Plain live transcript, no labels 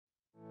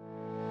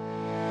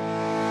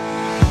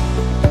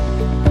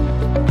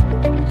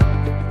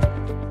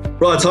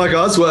Right, hi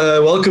guys.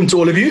 Well, welcome to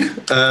all of you.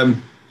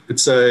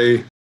 It's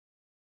a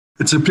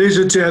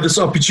pleasure to have this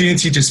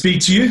opportunity to speak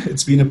to you.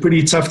 It's been a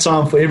pretty tough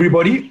time for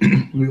everybody.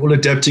 We're all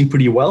adapting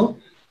pretty well.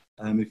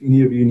 If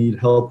any of you need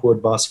help or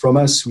advice from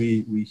us,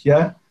 we're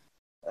here.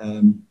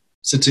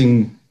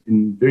 Sitting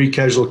in very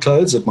casual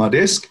clothes at my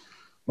desk.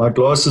 My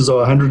glasses are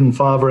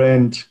 105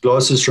 Rand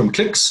glasses from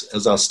Clicks,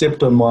 as I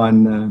stepped on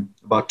mine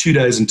about 2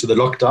 days into the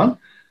lockdown.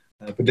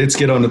 But let's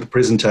get on with the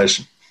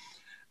presentation.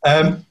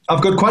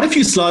 I've got quite a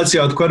few slides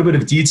here with quite a bit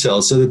of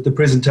detail so that the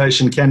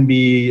presentation can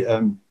be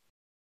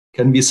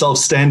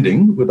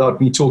self-standing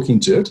without me talking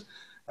to it.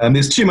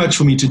 There's too much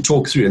for me to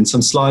talk through, and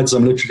some slides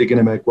I'm literally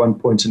going to make one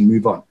point and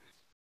move on.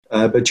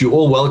 But you're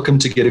all welcome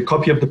to get a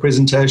copy of the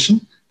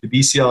presentation. The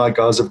BCI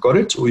guys have got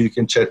it, or you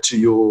can chat to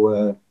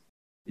your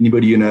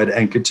anybody you know at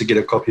Anchor to get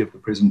a copy of the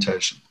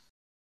presentation.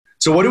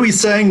 So what are we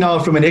saying now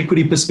from an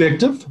equity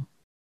perspective?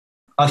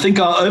 I think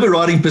our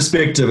overriding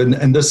perspective,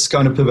 and this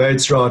kind of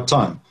pervades throughout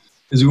time,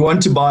 is we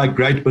want to buy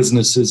great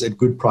businesses at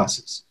good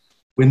prices.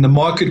 When the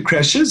market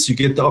crashes, you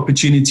get the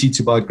opportunity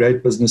to buy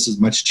great businesses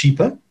much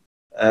cheaper.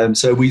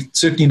 So we're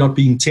certainly not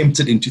being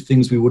tempted into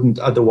things we wouldn't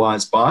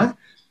otherwise buy.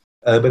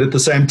 But at the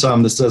same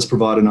time, this does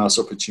provide a nice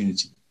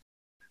opportunity.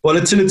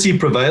 Volatility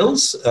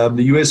prevails.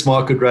 The US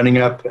market running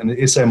up and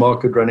the SA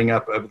market running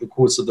up over the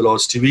course of the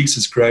last 2 weeks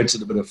has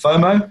created a bit of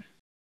FOMO.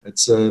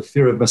 It's a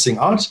fear of missing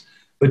out.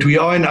 But we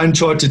are in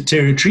uncharted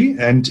territory,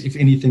 and if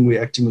anything,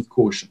 we're acting with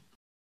caution.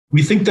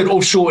 We think that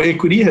offshore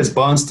equity has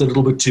bounced a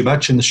little bit too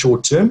much in the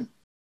short term,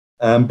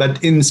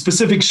 but in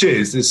specific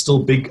shares, there's still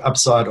big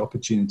upside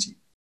opportunity.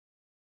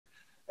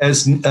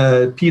 As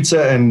Peter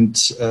and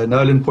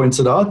Nolan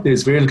pointed out,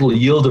 there's very little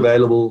yield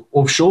available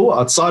offshore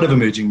outside of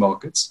emerging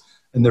markets,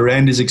 and the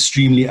Rand is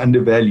extremely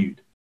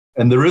undervalued.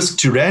 And the risk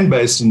to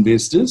Rand-based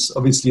investors,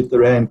 obviously if the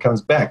Rand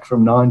comes back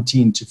from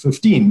 19 to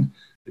 15,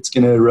 it's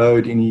going to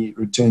erode any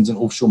returns in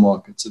offshore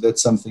markets. So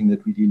that's something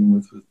that we're dealing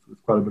with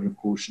quite a bit of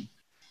caution.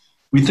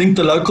 We think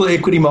the local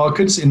equity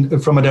markets,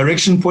 from a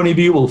direction point of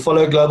view, will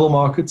follow global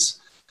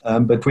markets.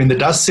 But when the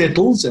dust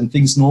settles and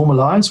things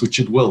normalize, which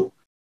it will,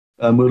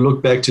 we'll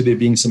look back to there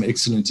being some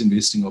excellent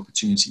investing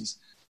opportunities.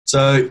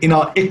 So in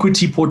our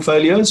equity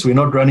portfolios, we're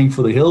not running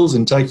for the hills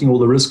and taking all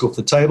the risk off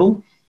the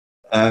table.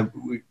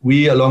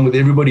 We, along with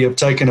everybody, have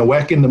taken a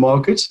whack in the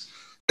market,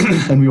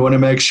 and we want to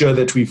make sure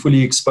that we're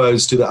fully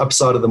exposed to the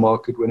upside of the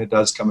market when it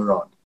does come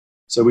around.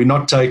 So we're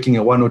not taking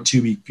a 1 or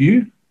 2 week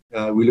view.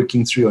 We're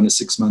looking through on a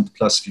 6 month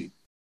plus view.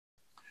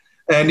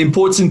 And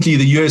importantly,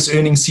 the US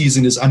earnings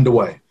season is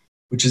underway,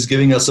 which is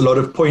giving us a lot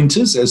of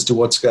pointers as to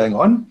what's going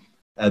on.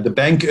 The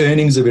bank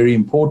earnings are very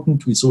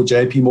important. We saw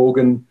JP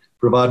Morgan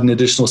provide an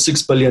additional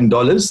 $6 billion.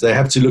 They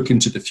have to look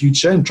into the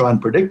future and try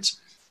and predict.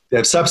 They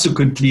have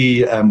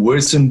subsequently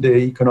worsened their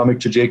economic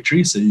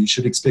trajectory, so you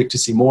should expect to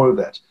see more of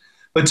that.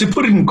 But to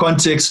put it in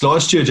context,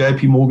 last year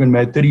JP Morgan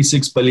made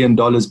 $36 billion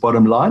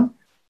bottom line.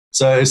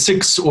 So a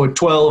 $6 or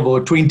 $12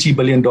 or $20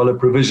 billion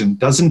provision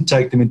doesn't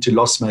take them into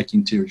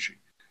loss-making territory.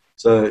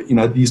 So,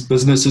 these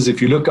businesses,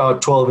 if you look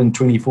out 12 and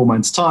 24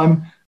 months'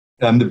 time,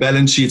 the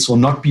balance sheets will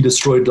not be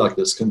destroyed like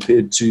this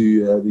compared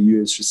to the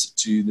US,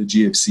 to the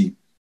GFC.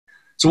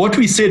 So what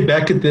we said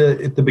back at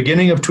the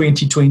beginning of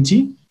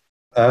 2020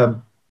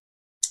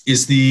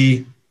 is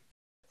the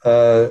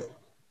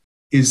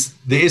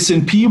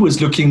S&P was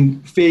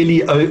looking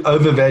fairly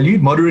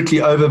overvalued,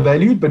 moderately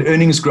overvalued, but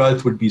earnings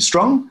growth would be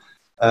strong.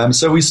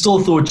 So we still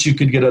thought you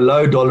could get a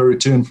low dollar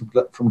return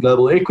from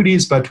global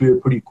equities, but we were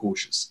pretty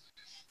cautious.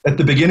 At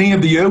the beginning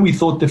of the year, we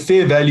thought the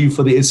fair value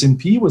for the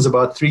S&P was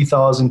about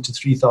 3,000 to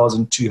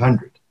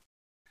 3,200.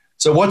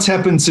 So what's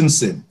happened since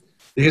then?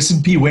 The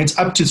S&P went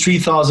up to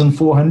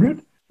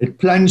 3,400. It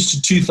plunged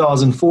to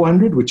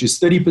 2,400, which is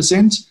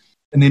 30%,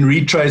 and then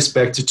retraced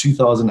back to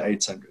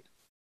 2,800.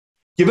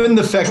 Given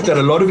the fact that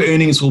a lot of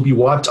earnings will be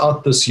wiped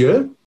out this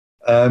year,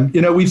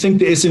 we think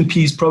the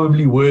S&P is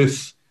probably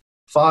worth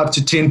 5 to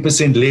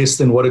 10% less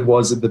than what it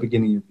was at the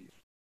beginning of the year.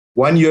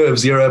 1 year of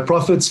zero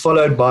profits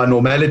followed by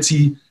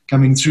normality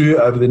coming through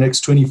over the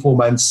next 24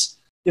 months,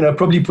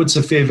 probably puts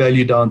a fair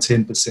value down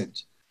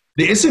 10%.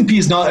 The S&P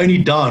is now only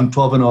down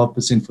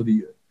 12.5% for the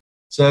year.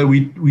 So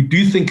we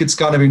do think it's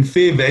kind of in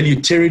fair value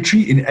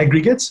territory in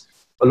aggregate.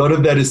 A lot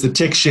of that is the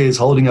tech shares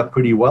holding up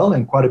pretty well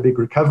and quite a big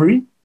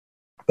recovery.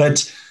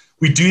 But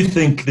we do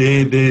think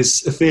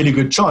there's a fairly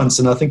good chance,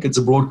 and I think it's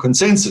a broad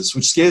consensus,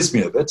 which scares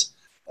me a bit,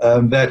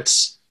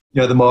 that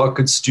the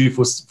market's due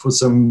for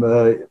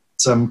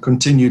some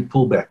continued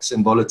pullbacks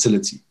and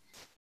volatility.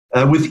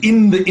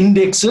 Within the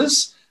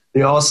indexes,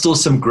 there are still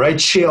some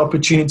great share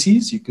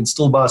opportunities. You can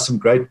still buy some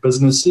great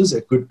businesses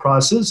at good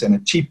prices and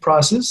at cheap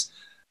prices.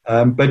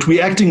 But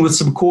we're acting with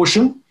some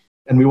caution,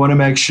 and we want to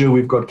make sure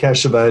we've got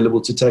cash available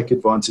to take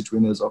advantage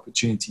when those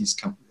opportunities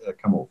come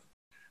off.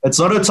 It's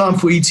not a time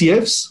for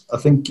ETFs. I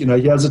think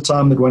here's a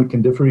time that one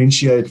can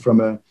differentiate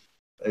from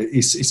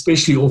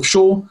especially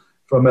offshore,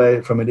 from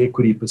an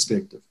equity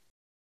perspective.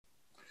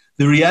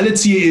 The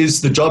reality is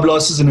the job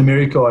losses in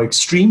America are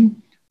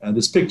extreme.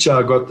 This picture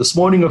I got this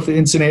morning off the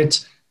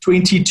internet,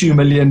 22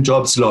 million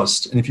jobs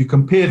lost. And if you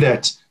compare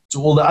that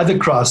to all the other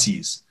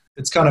crises,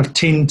 it's kind of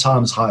 10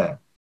 times higher.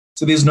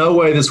 So there's no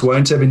way this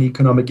won't have an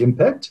economic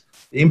impact.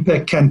 The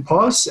impact can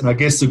pass, and I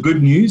guess the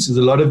good news is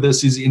a lot of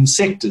this is in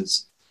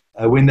sectors.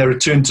 When they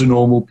return to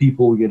normal,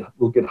 people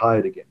will get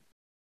hired again.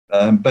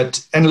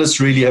 But analysts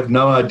really have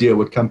no idea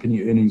what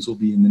company earnings will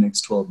be in the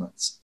next 12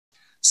 months.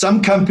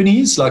 Some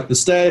companies, like the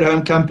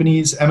stay-at-home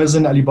companies,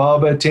 Amazon,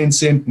 Alibaba,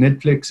 Tencent,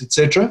 Netflix,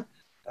 etc.,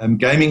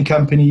 gaming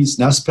companies,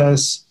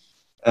 Naspers,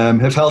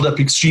 have held up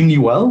extremely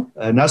well.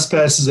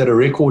 Naspers is at a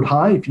record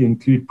high if you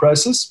include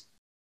Prosus.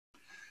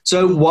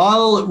 So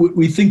while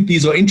we think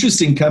these are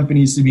interesting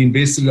companies to be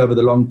invested over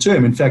the long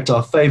term, in fact,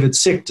 our favorite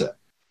sector,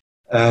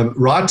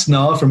 right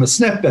now, from a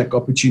snapback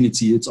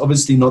opportunity, it's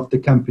obviously not the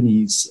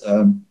companies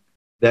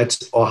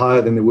that are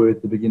higher than they were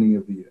at the beginning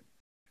of the year.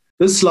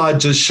 This slide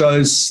just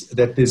shows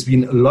that there's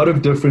been a lot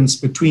of difference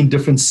between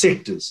different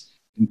sectors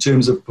in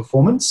terms of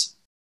performance.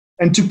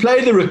 And to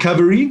play the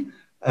recovery,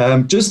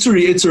 just to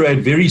reiterate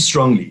very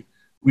strongly,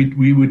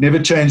 we would never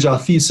change our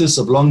thesis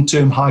of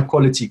long-term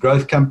high-quality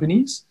growth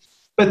companies,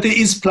 but there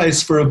is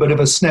place for a bit of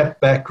a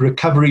snapback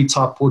recovery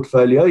type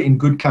portfolio in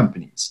good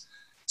companies.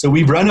 So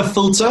we've run a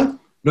filter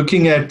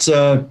looking at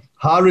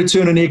high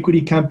return on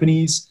equity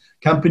companies,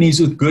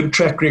 companies with good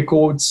track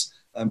records,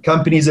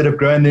 companies that have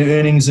grown their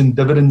earnings and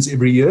dividends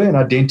every year, and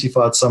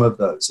identified some of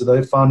those. So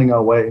they're finding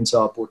our way into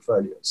our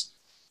portfolios.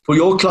 For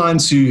your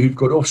clients who've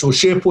got offshore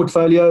share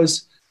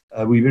portfolios,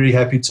 we're very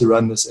happy to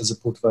run this as a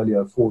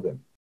portfolio for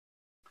them.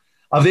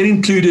 I've then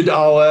included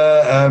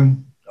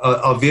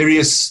our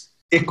various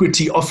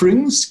equity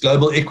offerings,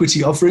 global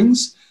equity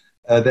offerings.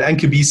 The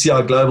Anchor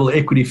BCI Global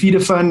Equity Feeder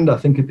Fund, I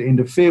think at the end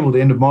of February or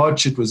the end of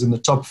March, it was in the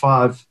top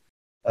 5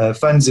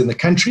 funds in the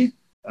country,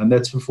 and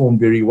that's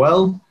performed very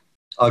well.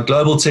 Our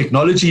Global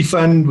Technology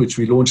Fund, which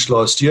we launched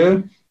last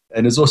year,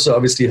 and has also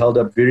obviously held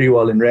up very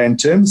well in rand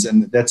terms,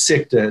 and that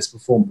sector has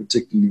performed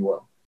particularly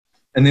well.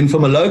 And then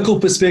from a local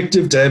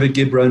perspective, David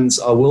Gibb runs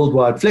our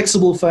Worldwide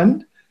Flexible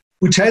Fund,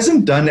 which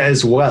hasn't done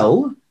as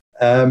well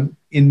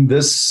in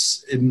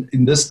this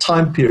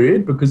time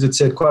period because it's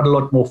had quite a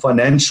lot more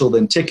financial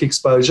than tech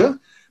exposure,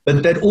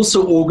 but that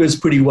also augurs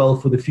pretty well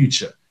for the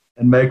future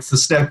and makes the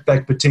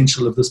snapback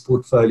potential of this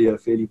portfolio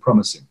fairly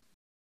promising.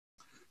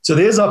 So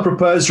there's our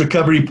proposed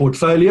recovery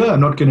portfolio.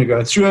 I'm not going to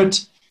go through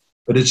it,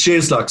 but it's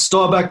shares like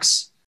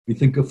Starbucks. We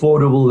think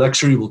affordable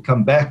luxury will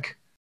come back.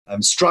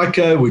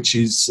 Stryker, which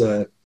is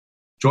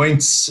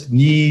joints,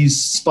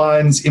 knees,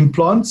 spines,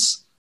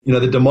 implants. You know,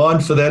 the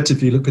demand for that,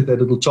 if you look at that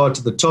little chart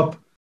at the top,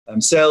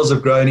 sales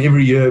have grown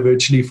every year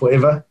virtually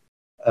forever.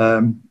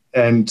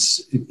 And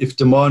if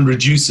demand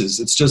reduces,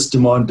 it's just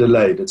demand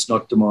delayed. It's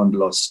not demand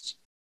lost.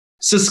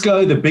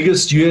 Cisco, the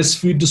biggest US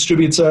food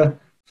distributor,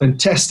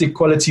 fantastic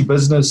quality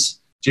business,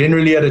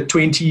 generally at a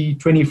 20,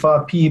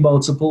 25 P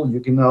multiple. You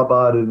can now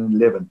buy it at an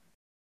 11.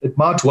 It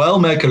might well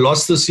make a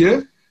loss this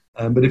year,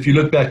 but if you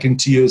look back in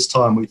 2 years'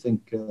 time, we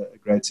think a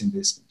great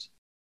investment.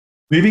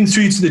 Moving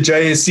through to the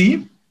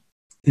JSE,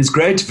 there's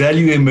great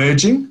value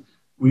emerging.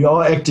 We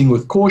are acting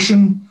with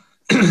caution.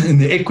 In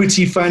the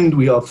equity fund,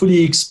 we are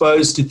fully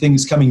exposed to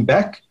things coming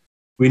back.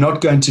 We're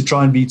not going to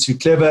try and be too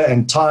clever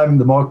and time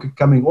the market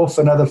coming off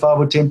another 5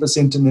 or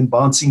 10% and then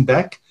bouncing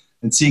back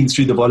and seeing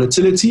through the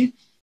volatility.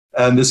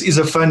 This is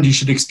a fund you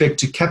should expect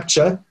to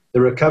capture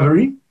the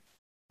recovery.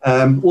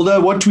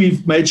 Although what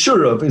we've made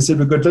sure of is that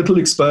we've got little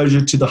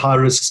exposure to the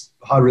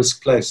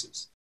high-risk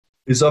places.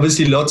 There's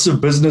obviously lots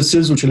of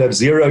businesses which will have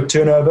zero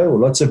turnover or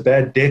lots of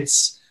bad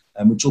debts,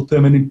 which will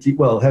permanently,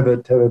 have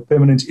a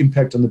permanent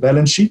impact on the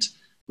balance sheet.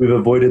 We've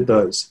avoided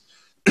those.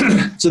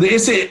 So the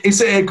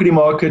SA equity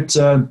market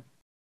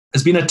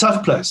has been a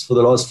tough place for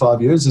the last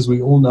 5 years, as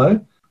we all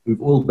know.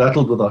 We've all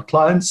battled with our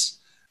clients.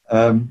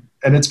 And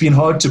it's been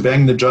hard to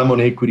bang the drum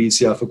on equities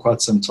here for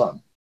quite some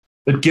time.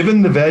 But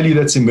given the value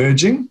that's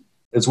emerging,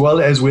 as well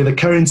as where the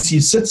currency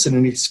sits and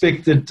an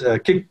expected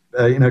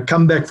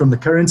comeback from the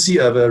currency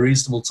over a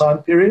reasonable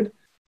time period,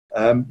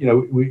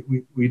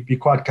 we'd be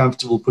quite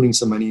comfortable putting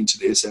some money into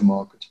the SA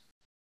market.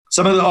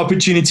 Some of the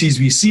opportunities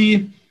we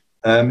see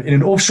in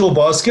an offshore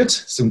basket,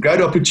 some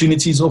great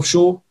opportunities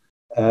offshore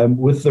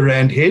with the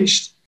rand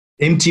hedged.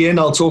 MTN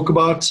I'll talk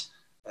about.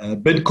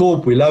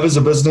 Bidcorp, we love as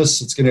a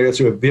business. It's going to go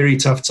through a very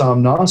tough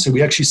time now. So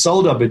we actually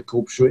sold our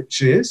Bidcorp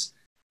shares.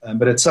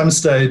 But at some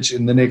stage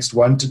in the next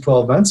 1 to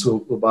 12 months, we'll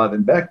buy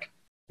them back.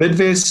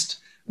 Bidvest,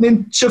 and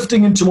then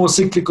shifting into more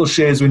cyclical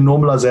shares when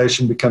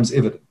normalization becomes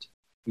evident.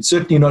 We're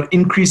certainly not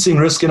increasing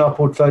risk in our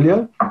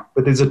portfolio,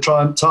 but there's a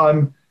time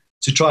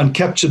to try and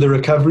capture the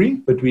recovery,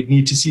 but we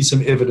need to see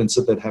some evidence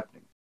of that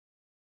happening.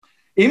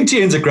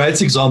 MTN's a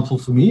great example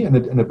for me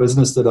and a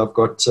business that I've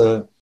got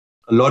a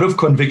lot of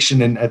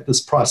conviction in at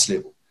this price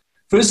level.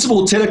 First of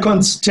all,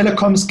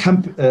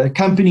 telecoms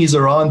companies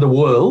around the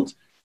world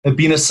have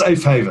been a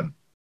safe haven.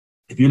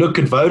 If you look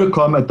at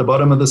Vodacom at the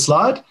bottom of the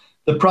slide,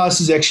 the price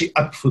is actually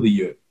up for the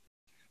year.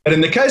 But in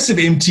the case of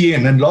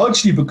MTN, and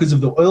largely because of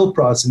the oil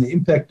price and the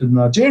impact of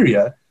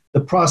Nigeria,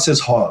 the price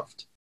has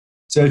halved.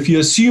 So if you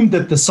assume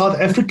that the South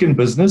African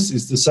business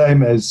is the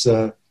same as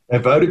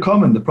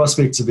Vodacom and the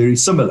prospects are very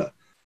similar,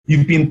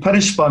 you've been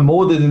punished by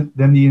more than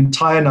the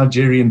entire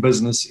Nigerian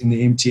business in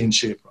the MTN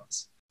share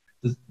price.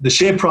 The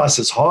share price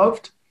has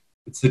halved.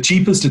 It's the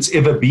cheapest it's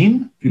ever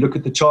been. If you look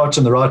at the chart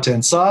on the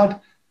right-hand side,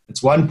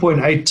 it's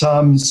 1.8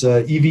 times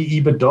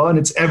EV/EBITDA, and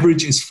its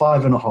average is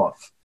 5.5.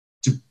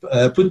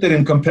 To put that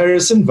in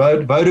comparison,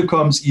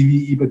 Vodacom's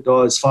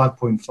EV/EBITDA is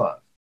 5.5.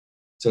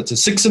 So it's a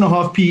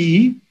 6.5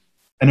 PE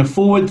and a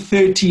forward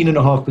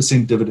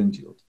 13.5% dividend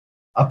yield.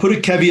 I put a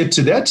caveat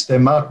to that. They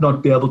might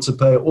not be able to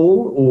pay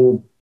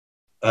all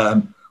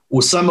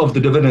or some of the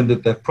dividend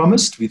that they've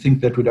promised. We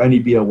think that would only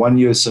be a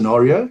one-year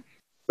scenario.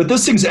 But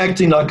this thing's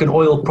acting like an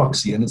oil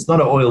proxy, and it's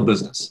not an oil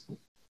business.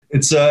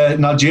 It's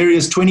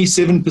Nigeria's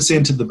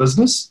 27% of the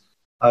business.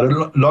 I had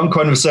a long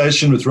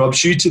conversation with Rob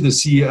Shooter, the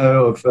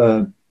CEO of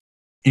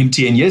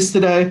MTN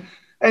yesterday,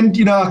 and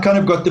I kind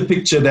of got the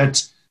picture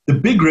that the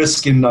big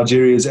risk in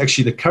Nigeria is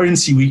actually the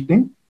currency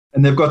weakening,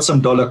 and they've got some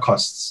dollar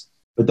costs.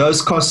 But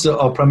those costs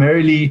are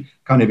primarily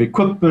kind of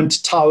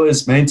equipment,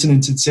 towers,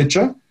 maintenance,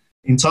 etc.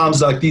 In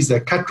times like these, they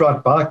cut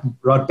right back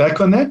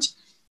on that.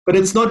 But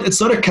it's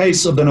not a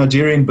case of the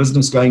Nigerian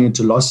business going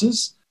into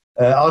losses.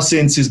 Our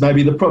sense is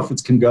maybe the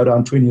profits can go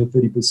down 20 or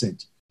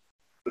 30%.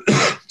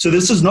 So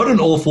this is not an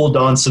all fall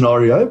down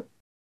scenario,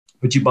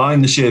 but you're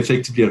buying the share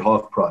effectively at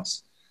half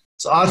price.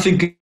 So I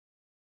think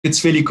it's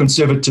fairly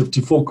conservative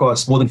to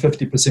forecast more than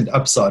 50%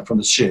 upside from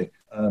the share.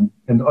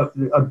 And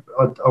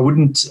I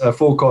wouldn't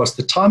forecast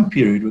the time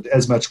period with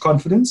as much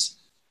confidence.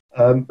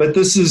 But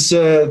this is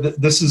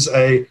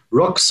a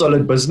rock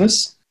solid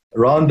business.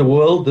 Around the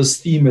world, this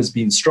theme has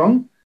been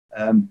strong,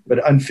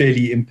 but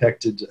unfairly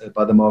impacted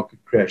by the market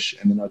crash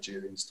and the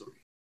Nigerian story.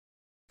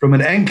 From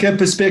an anchor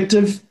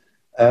perspective,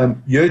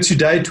 year to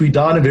date, we're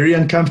down a very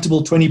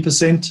uncomfortable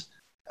 20%.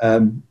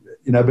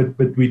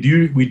 But we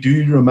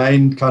do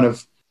remain kind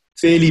of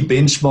fairly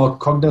benchmark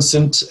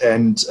cognizant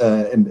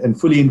and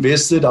fully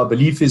invested. Our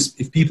belief is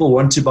if people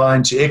want to buy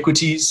into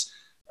equities,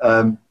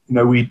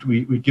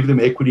 we give them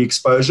equity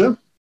exposure.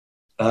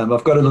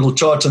 I've got a little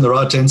chart on the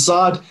right-hand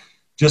side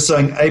just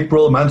saying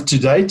April month to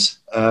date,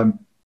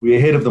 we're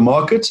ahead of the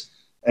market.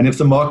 And if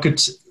the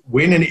market,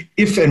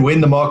 if and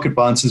when the market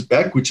bounces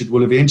back, which it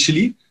will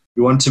eventually,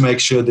 we want to make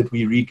sure that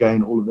we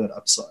regain all of that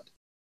upside.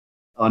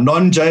 Our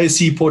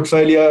non-JSE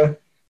portfolio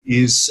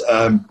is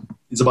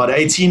about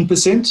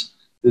 18%.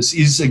 This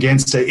is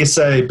against a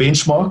SA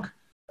benchmark.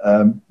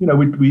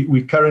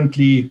 We're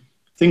currently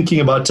thinking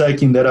about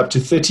taking that up to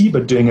 30,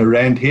 but doing a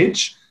rand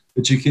hedge.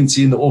 But you can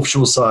see in the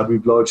offshore side,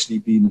 we've largely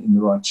been in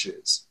the right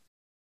shares.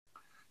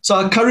 So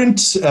our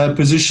current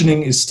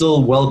positioning is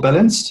still well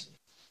balanced.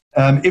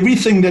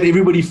 Everything that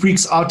everybody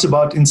freaks out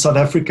about in South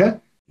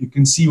Africa, you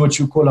can see what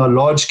you call our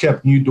large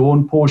cap New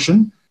Dawn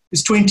portion,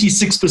 is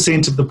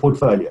 26% of the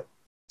portfolio.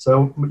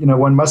 So,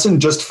 one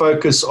mustn't just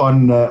focus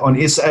on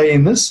SA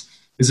in this.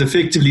 Is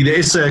effectively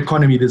the SA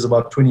economy, there's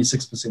about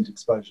 26%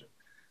 exposure.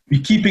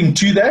 We're keeping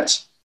to that,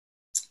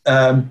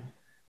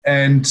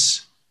 and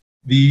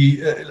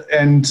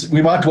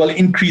we might well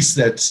increase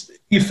that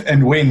if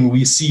and when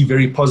we see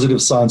very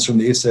positive signs from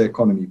the SA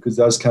economy, because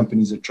those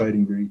companies are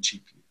trading very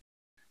cheaply.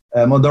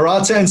 On the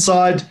right-hand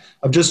side,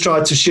 I've just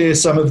tried to share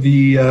some of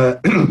the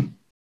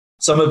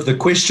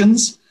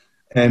questions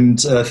and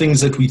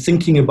things that we're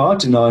thinking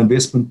about in our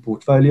investment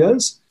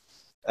portfolios.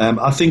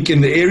 I think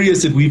in the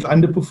areas that we've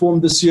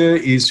underperformed this year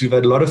is we've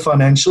had a lot of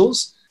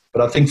financials,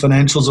 but I think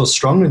financials are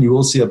strong and you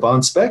will see a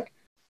bounce back.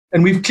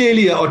 And we've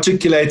clearly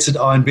articulated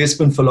our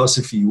investment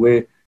philosophy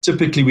where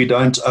typically we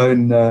don't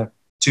own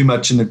too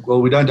much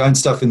we don't own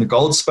stuff in the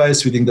gold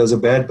space. We think those are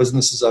bad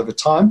businesses over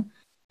time.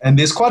 And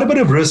there's quite a bit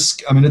of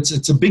risk. I mean,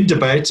 it's a big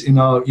debate in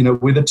our,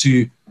 whether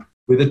to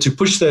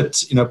push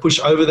that, push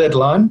over that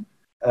line.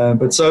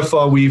 But so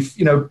far we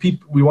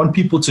want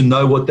people to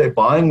know what they're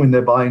buying when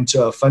they're buying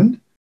into our fund.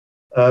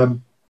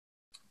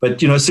 But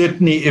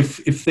certainly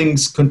if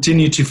things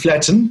continue to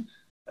flatten,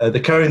 the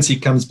currency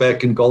comes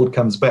back and gold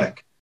comes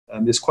back.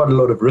 There's quite a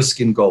lot of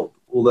risk in gold,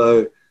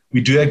 although we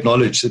do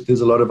acknowledge that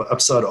there's a lot of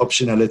upside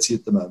optionality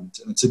at the moment,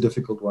 and it's a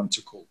difficult one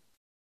to call.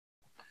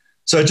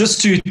 So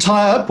just to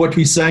tie up what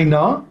we're saying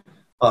now,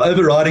 our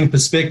overriding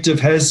perspective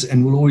has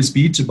and will always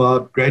be to buy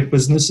great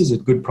businesses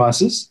at good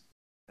prices.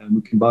 And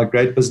we can buy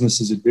great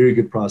businesses at very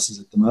good prices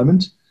at the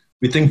moment.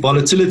 We think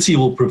volatility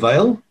will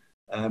prevail.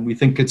 We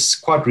think it's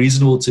quite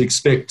reasonable to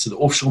expect the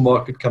offshore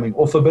market coming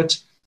off a bit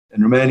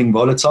and remaining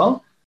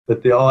volatile,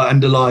 but there are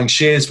underlying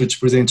shares which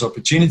present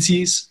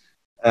opportunities.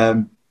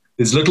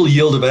 There's little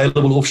yield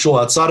available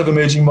offshore outside of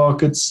emerging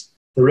markets.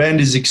 The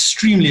rand is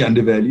extremely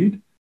undervalued,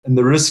 and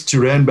the risk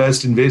to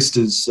rand-based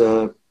investors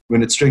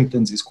when it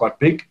strengthens is quite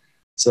big.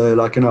 So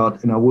like in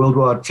our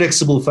worldwide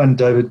flexible fund,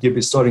 David Gibb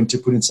is starting to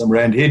put in some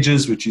rand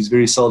hedges, which he's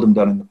very seldom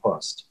done in the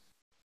past.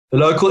 The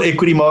local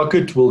equity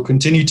market will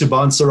continue to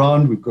bounce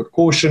around. We've got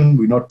caution.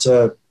 We're not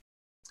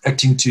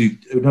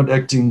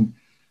acting.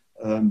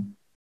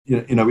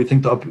 We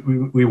think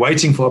we're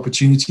waiting for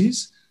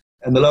opportunities.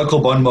 And the local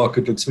bond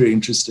market looks very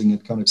interesting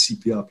at kind of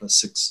CPI plus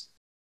 6.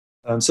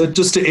 So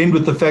just to end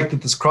with the fact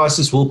that this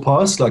crisis will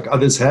pass like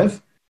others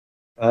have.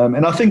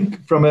 And I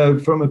think from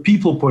a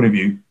people point of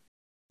view,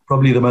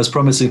 probably the most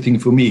promising thing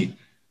for me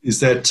is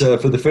that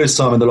for the first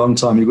time in a long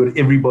time, you've got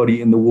everybody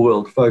in the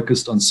world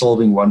focused on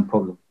solving one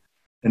problem.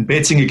 And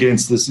betting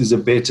against this is a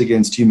bet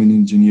against human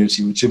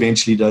ingenuity, which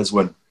eventually does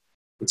win.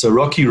 It's a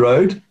rocky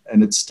road,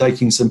 and it's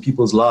taking some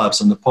people's lives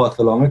on the path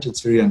along it.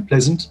 It's very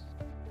unpleasant,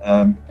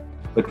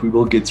 but we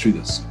will get through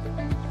this.